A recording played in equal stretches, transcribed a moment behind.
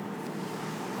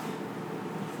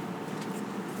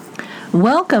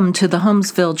Welcome to the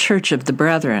Holmesville Church of the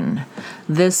Brethren.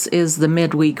 This is the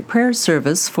midweek prayer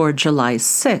service for July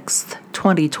 6th,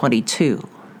 2022.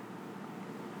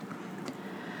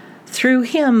 Through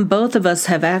him, both of us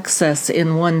have access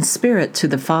in one spirit to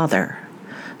the Father.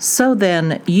 So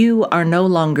then, you are no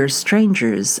longer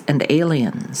strangers and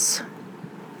aliens.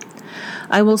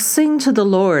 I will sing to the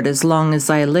Lord as long as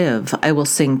I live. I will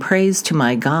sing praise to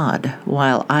my God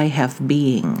while I have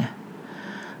being.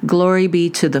 Glory be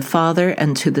to the Father,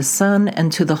 and to the Son,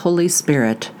 and to the Holy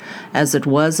Spirit, as it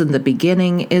was in the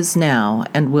beginning, is now,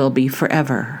 and will be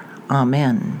forever.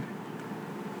 Amen.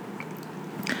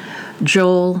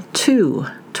 Joel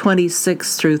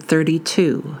 2:26 through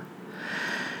 32.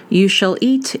 You shall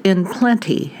eat in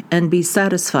plenty and be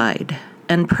satisfied,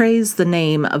 and praise the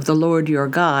name of the Lord your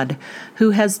God,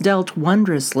 who has dealt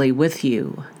wondrously with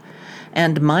you.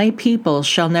 And my people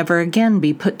shall never again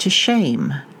be put to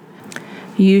shame.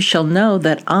 You shall know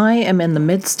that I am in the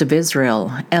midst of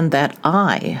Israel, and that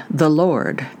I, the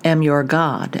Lord, am your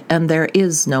God, and there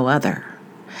is no other.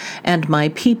 And my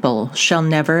people shall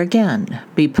never again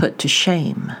be put to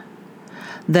shame.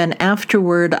 Then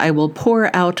afterward I will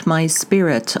pour out my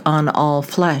Spirit on all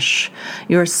flesh.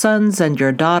 Your sons and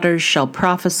your daughters shall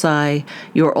prophesy,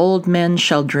 your old men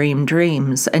shall dream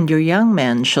dreams, and your young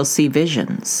men shall see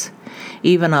visions.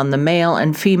 Even on the male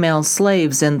and female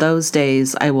slaves in those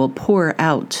days I will pour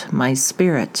out my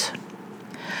Spirit.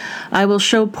 I will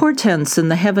show portents in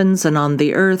the heavens and on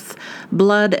the earth,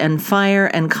 blood and fire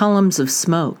and columns of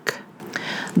smoke.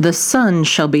 The sun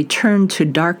shall be turned to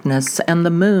darkness and the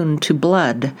moon to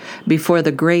blood before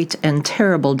the great and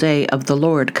terrible day of the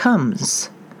Lord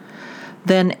comes.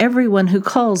 Then everyone who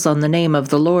calls on the name of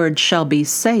the Lord shall be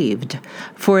saved.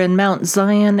 For in Mount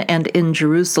Zion and in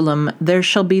Jerusalem there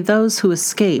shall be those who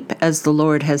escape, as the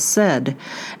Lord has said,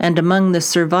 and among the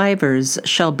survivors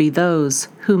shall be those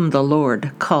whom the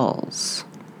Lord calls.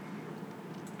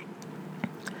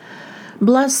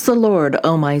 Bless the Lord,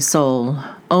 O my soul.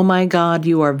 O my God,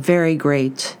 you are very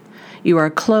great. You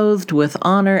are clothed with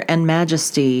honor and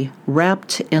majesty,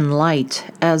 wrapped in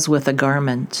light as with a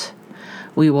garment.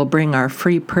 We will bring our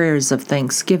free prayers of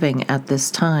thanksgiving at this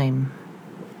time.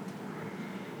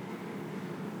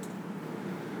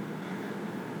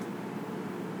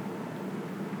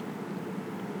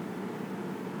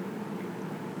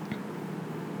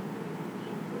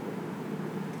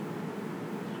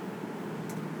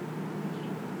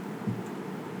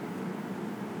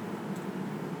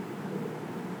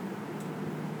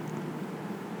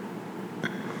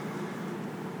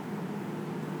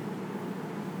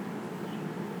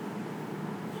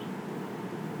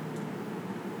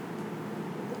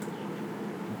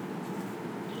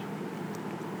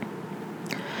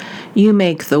 You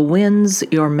make the winds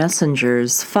your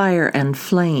messengers, fire and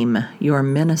flame your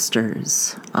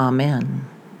ministers. Amen.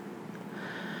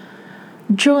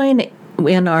 Join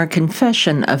in our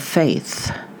confession of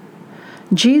faith.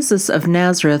 Jesus of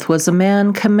Nazareth was a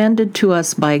man commended to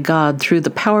us by God through the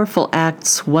powerful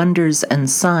acts, wonders, and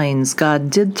signs God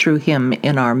did through him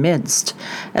in our midst,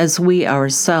 as we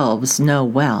ourselves know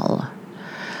well.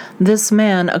 This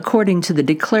man, according to the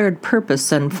declared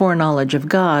purpose and foreknowledge of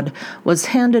God, was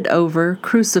handed over,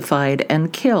 crucified,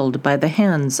 and killed by the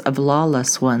hands of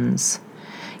lawless ones.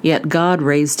 Yet God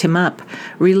raised him up,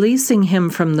 releasing him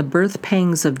from the birth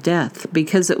pangs of death,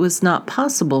 because it was not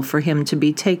possible for him to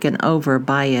be taken over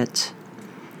by it.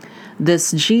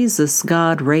 This Jesus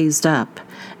God raised up,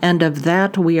 and of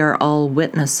that we are all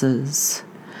witnesses.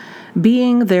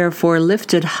 Being therefore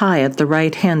lifted high at the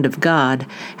right hand of God,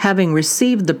 having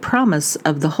received the promise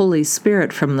of the Holy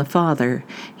Spirit from the Father,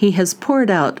 he has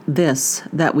poured out this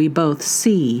that we both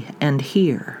see and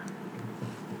hear.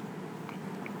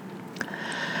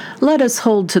 Let us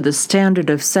hold to the standard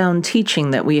of sound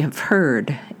teaching that we have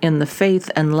heard in the faith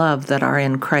and love that are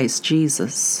in Christ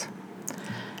Jesus.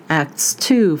 Acts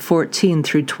 2:14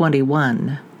 through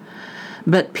 21.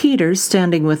 But Peter,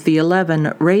 standing with the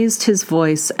 11, raised his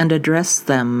voice and addressed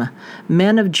them,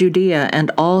 Men of Judea and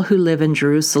all who live in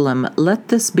Jerusalem, let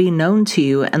this be known to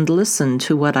you, and listen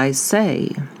to what I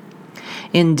say.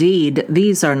 Indeed,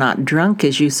 these are not drunk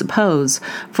as you suppose,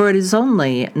 for it is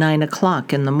only 9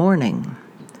 o'clock in the morning.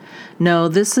 No,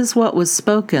 this is what was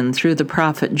spoken through the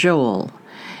prophet Joel.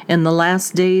 In the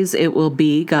last days it will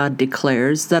be, God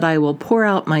declares, that I will pour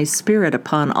out my Spirit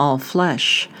upon all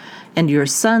flesh, and your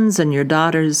sons and your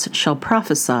daughters shall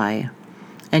prophesy,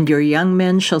 and your young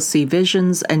men shall see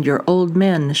visions, and your old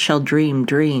men shall dream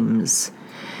dreams.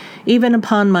 Even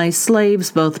upon my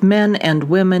slaves, both men and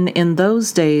women, in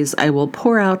those days I will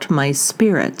pour out my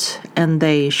Spirit, and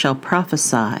they shall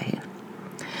prophesy.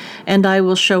 And I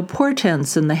will show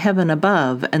portents in the heaven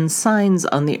above and signs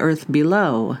on the earth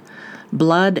below,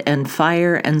 blood and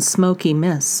fire and smoky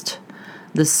mist.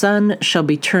 The sun shall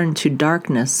be turned to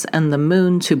darkness and the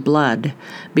moon to blood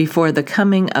before the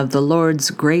coming of the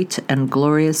Lord's great and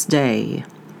glorious day.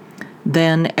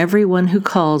 Then everyone who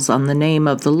calls on the name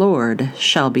of the Lord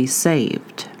shall be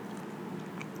saved.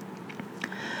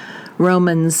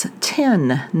 Romans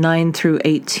 10:9 through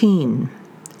 18.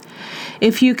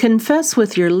 If you confess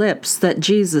with your lips that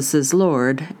Jesus is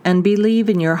Lord, and believe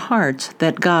in your heart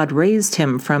that God raised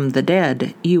him from the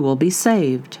dead, you will be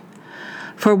saved.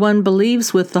 For one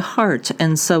believes with the heart,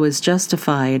 and so is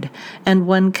justified, and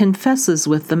one confesses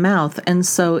with the mouth, and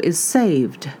so is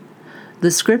saved.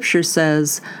 The Scripture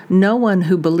says, "No one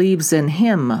who believes in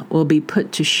him will be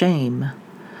put to shame."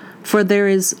 For there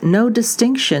is no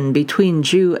distinction between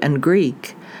Jew and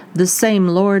Greek. The same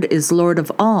Lord is Lord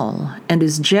of all, and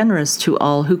is generous to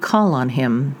all who call on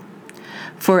him.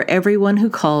 For everyone who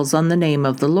calls on the name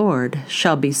of the Lord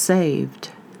shall be saved.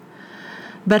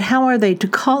 But how are they to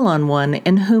call on one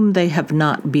in whom they have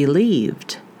not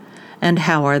believed? And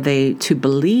how are they to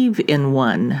believe in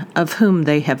one of whom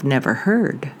they have never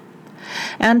heard?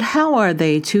 And how are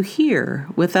they to hear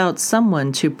without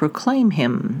someone to proclaim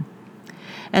him?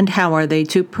 And how are they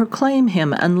to proclaim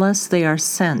him unless they are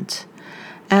sent?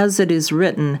 As it is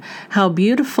written, "How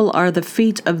beautiful are the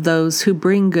feet of those who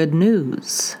bring good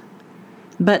news."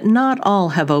 But not all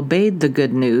have obeyed the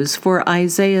good news, for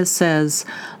Isaiah says,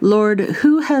 "Lord,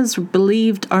 who has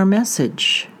believed our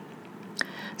message?"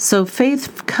 So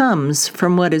faith comes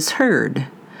from what is heard,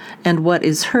 and what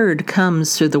is heard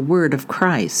comes through the word of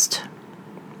Christ.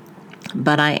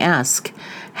 But I ask,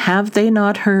 have they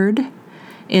not heard?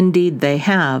 Indeed they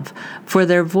have, for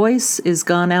their voice is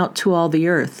gone out to all the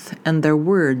earth, and their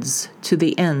words to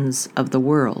the ends of the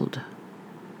world.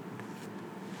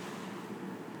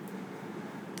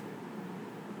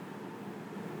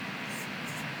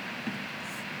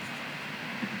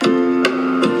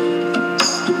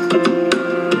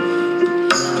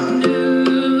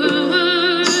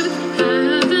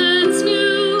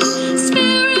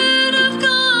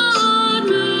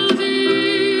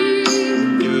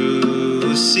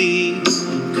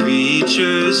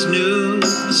 Creatures new,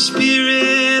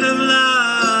 spirit of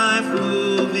life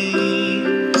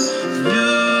moving,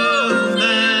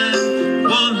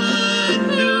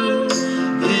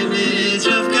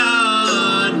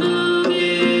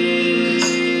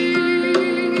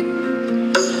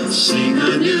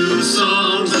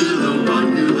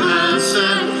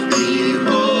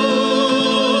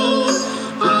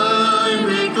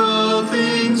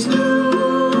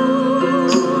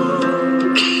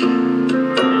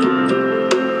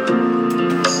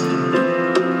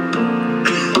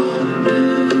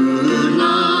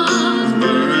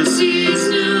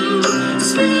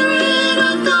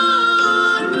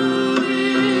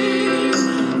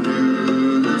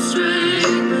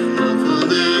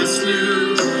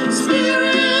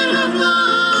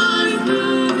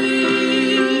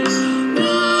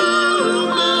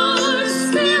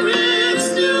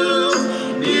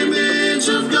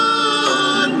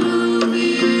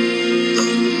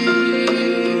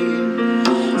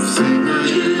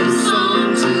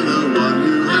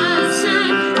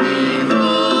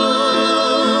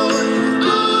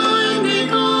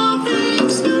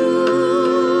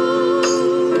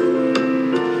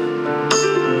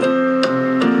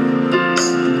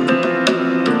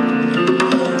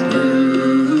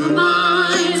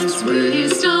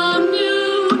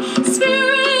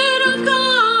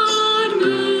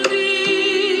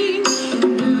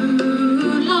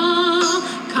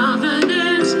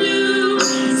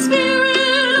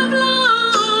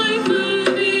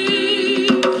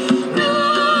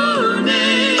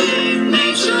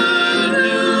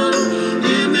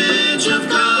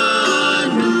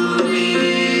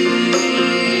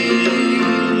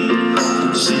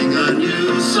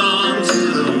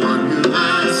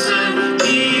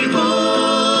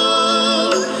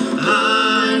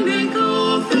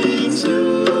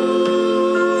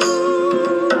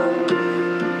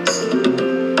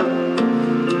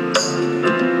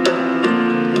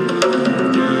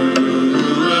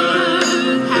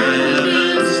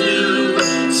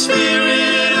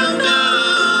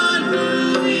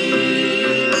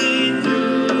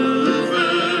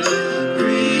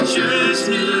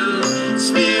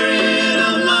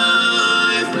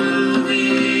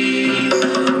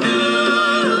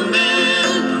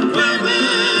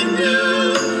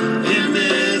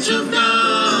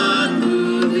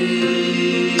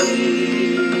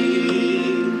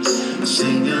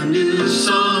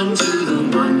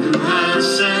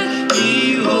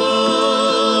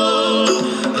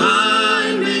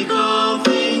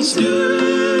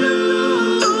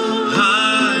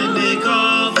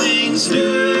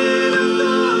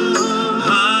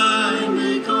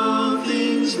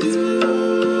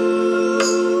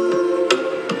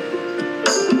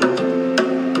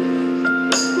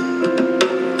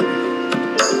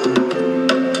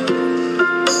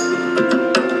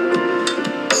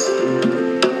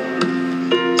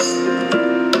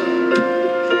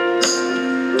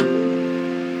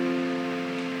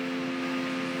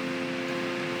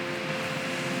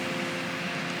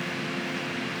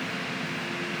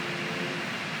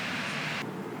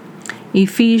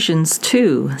 Ephesians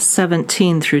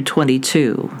 2:17 through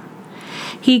 22.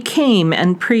 He came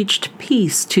and preached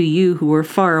peace to you who were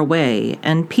far away,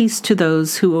 and peace to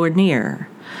those who are near.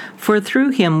 For through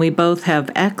him we both have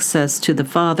access to the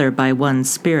Father by one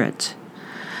Spirit.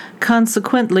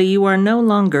 Consequently, you are no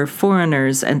longer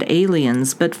foreigners and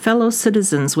aliens, but fellow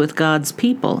citizens with God's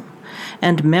people,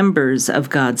 and members of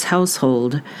God's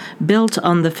household, built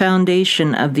on the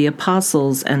foundation of the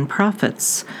apostles and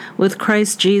prophets, with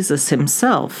Christ Jesus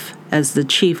himself as the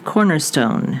chief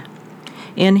cornerstone.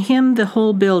 In him the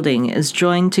whole building is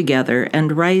joined together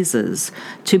and rises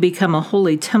to become a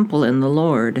holy temple in the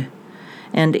Lord.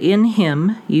 And in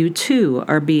him you too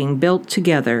are being built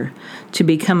together to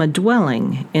become a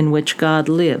dwelling in which God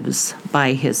lives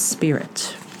by his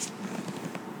Spirit.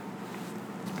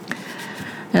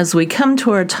 As we come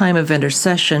to our time of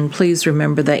intercession, please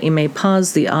remember that you may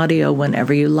pause the audio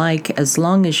whenever you like, as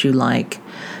long as you like,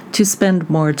 to spend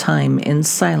more time in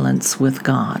silence with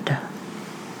God.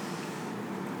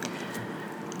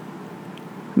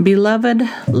 Beloved,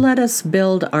 let us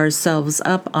build ourselves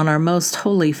up on our most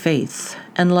holy faith,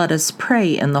 and let us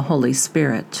pray in the Holy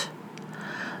Spirit.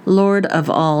 Lord of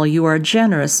all, you are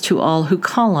generous to all who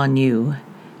call on you.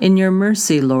 In your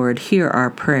mercy, Lord, hear our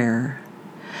prayer.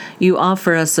 You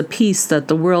offer us a peace that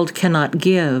the world cannot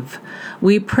give.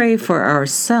 We pray for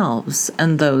ourselves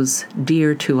and those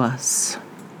dear to us.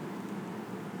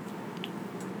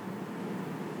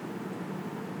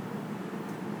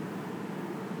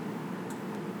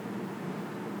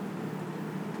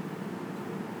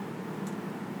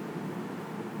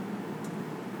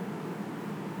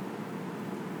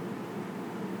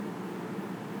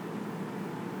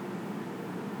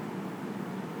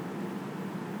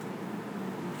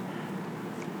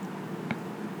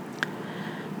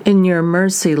 In your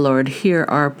mercy, Lord, hear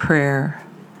our prayer.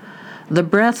 The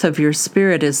breath of your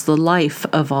Spirit is the life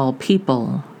of all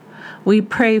people. We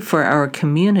pray for our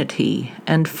community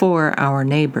and for our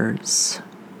neighbors.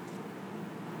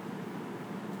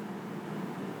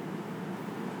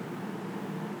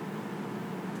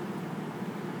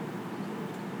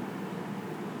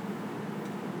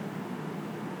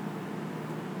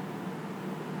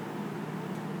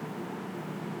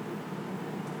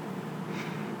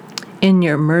 In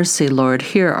your mercy, Lord,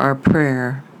 hear our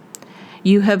prayer.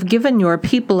 You have given your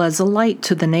people as a light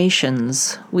to the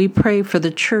nations. We pray for the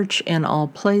church in all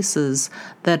places,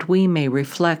 that we may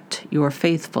reflect your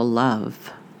faithful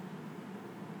love.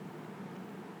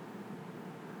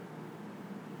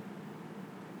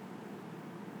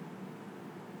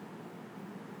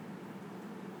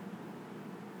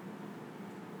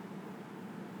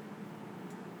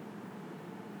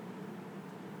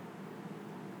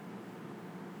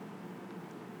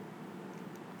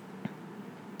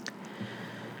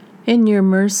 In your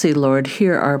mercy, Lord,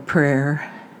 hear our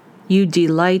prayer. You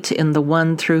delight in the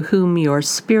one through whom your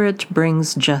Spirit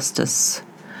brings justice.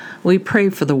 We pray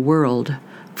for the world,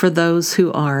 for those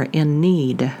who are in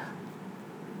need.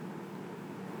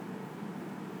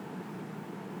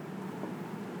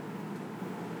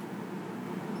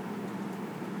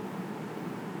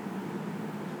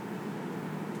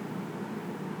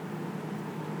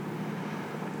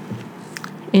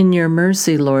 In your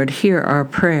mercy, Lord, hear our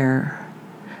prayer.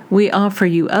 We offer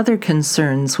you other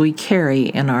concerns we carry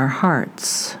in our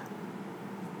hearts.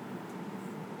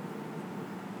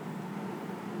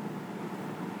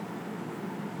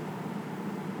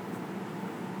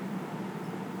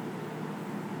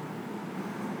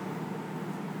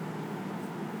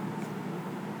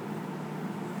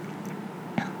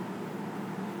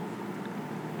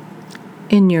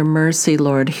 In your mercy,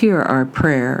 Lord, hear our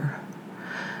prayer.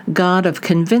 God of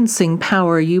convincing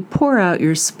power, you pour out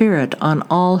your Spirit on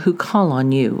all who call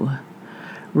on you.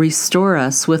 Restore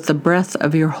us with the breath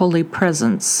of your holy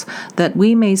presence, that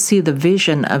we may see the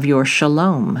vision of your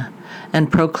shalom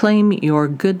and proclaim your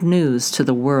good news to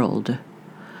the world.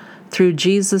 Through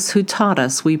Jesus who taught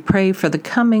us, we pray for the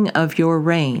coming of your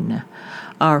reign.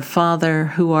 Our Father,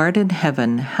 who art in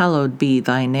heaven, hallowed be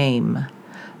thy name.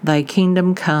 Thy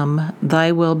kingdom come,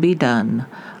 thy will be done,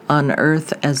 on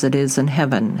earth as it is in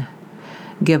heaven.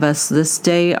 Give us this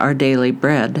day our daily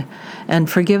bread, and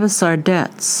forgive us our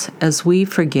debts, as we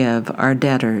forgive our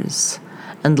debtors.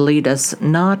 And lead us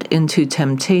not into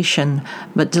temptation,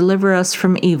 but deliver us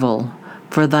from evil.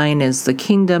 For thine is the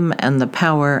kingdom, and the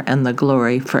power, and the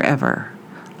glory forever.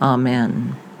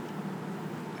 Amen.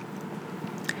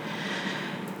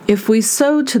 If we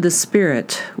sow to the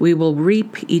Spirit, we will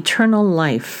reap eternal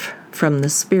life from the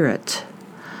Spirit.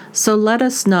 So let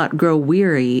us not grow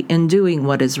weary in doing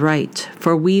what is right,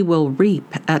 for we will reap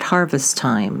at harvest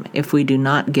time if we do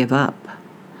not give up.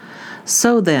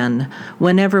 So then,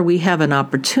 whenever we have an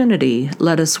opportunity,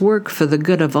 let us work for the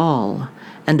good of all,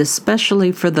 and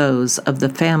especially for those of the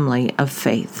family of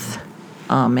faith.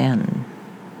 Amen.